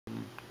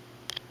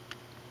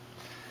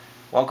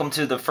Welcome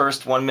to the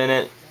first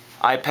 1-minute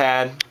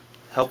iPad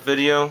help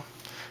video.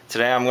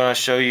 Today I'm going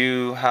to show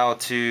you how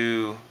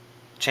to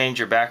change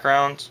your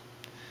backgrounds.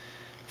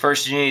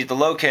 First, you need to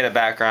locate a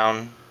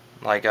background,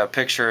 like a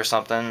picture or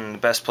something, and the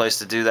best place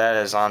to do that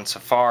is on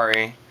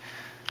Safari,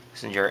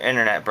 it's in your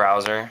internet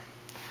browser.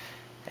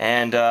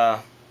 And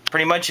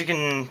pretty much you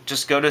can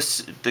just go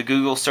to the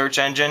Google search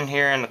engine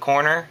here in the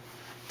corner,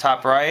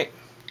 top right.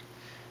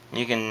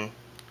 You can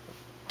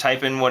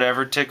type in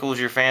whatever tickles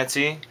your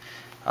fancy.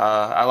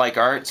 I like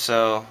art,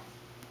 so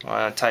I'm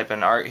going to type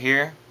in art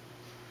here.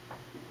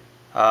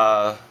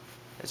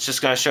 It's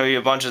just going to show you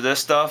a bunch of this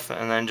stuff,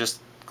 and then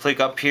just click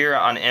up here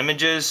on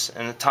images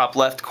in the top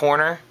left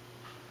corner,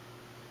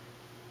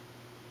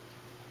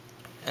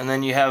 and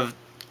then you have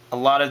a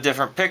lot of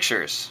different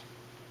pictures.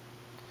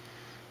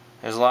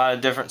 There's a lot of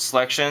different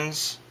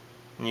selections,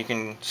 and you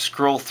can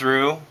scroll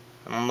through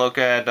and look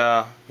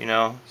at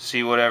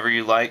see whatever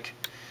you like.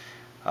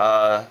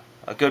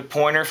 A good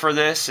pointer for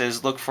this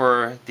is look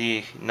for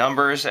the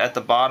numbers at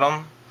the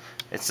bottom.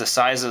 It's the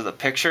size of the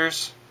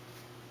pictures,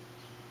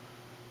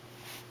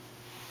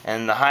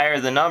 and the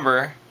higher the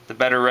number, the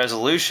better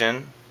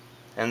resolution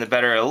and the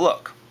better it'll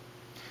look.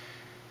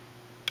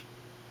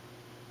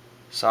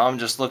 So I'm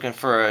just looking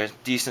for a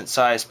decent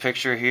sized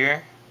picture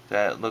here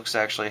that looks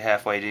actually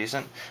halfway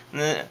decent.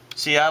 And then,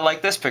 see, I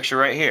like this picture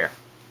right here.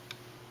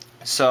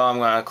 So I'm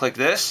going to click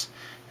this,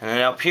 and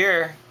then up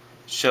here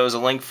it shows a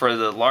link for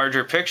the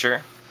larger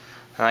picture,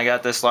 and I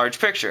got this large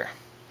picture.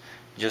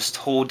 Just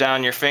hold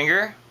down your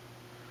finger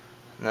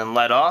and then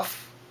let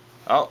off.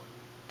 Oh,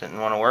 didn't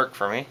want to work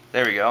for me.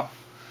 There we go.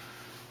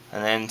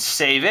 And then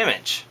save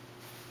image.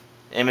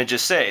 Image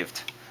is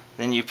saved.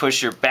 Then you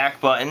push your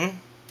back button,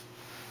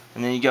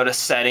 and then you go to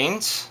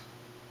settings,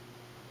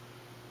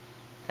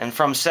 and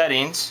from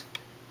settings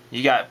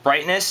you got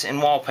brightness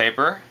and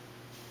wallpaper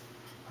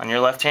on your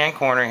left hand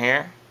corner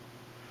here,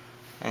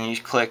 and you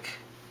click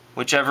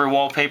whichever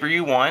wallpaper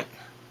you want.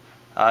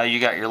 You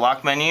got your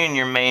lock menu and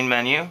your main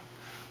menu. I'm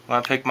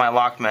going to pick my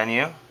lock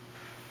menu,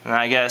 and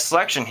I get a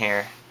selection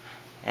here,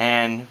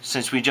 and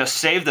since we just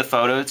saved the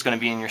photo, it's going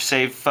to be in your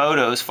saved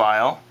photos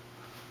file.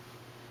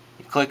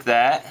 You click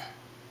that,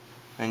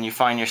 then you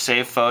find your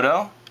saved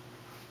photo.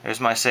 There's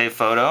my saved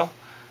photo,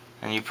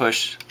 and you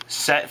push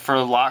set for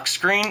lock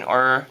screen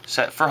or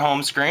set for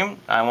home screen.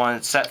 I want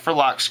it set for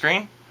lock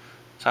screen,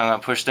 so I'm going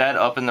to push that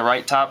up in the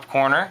right top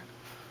corner,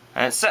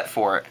 and it's set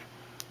for it.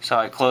 So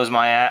I close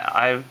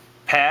my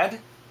iPad,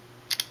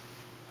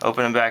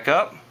 open it back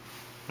up,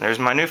 there's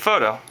my new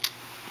photo.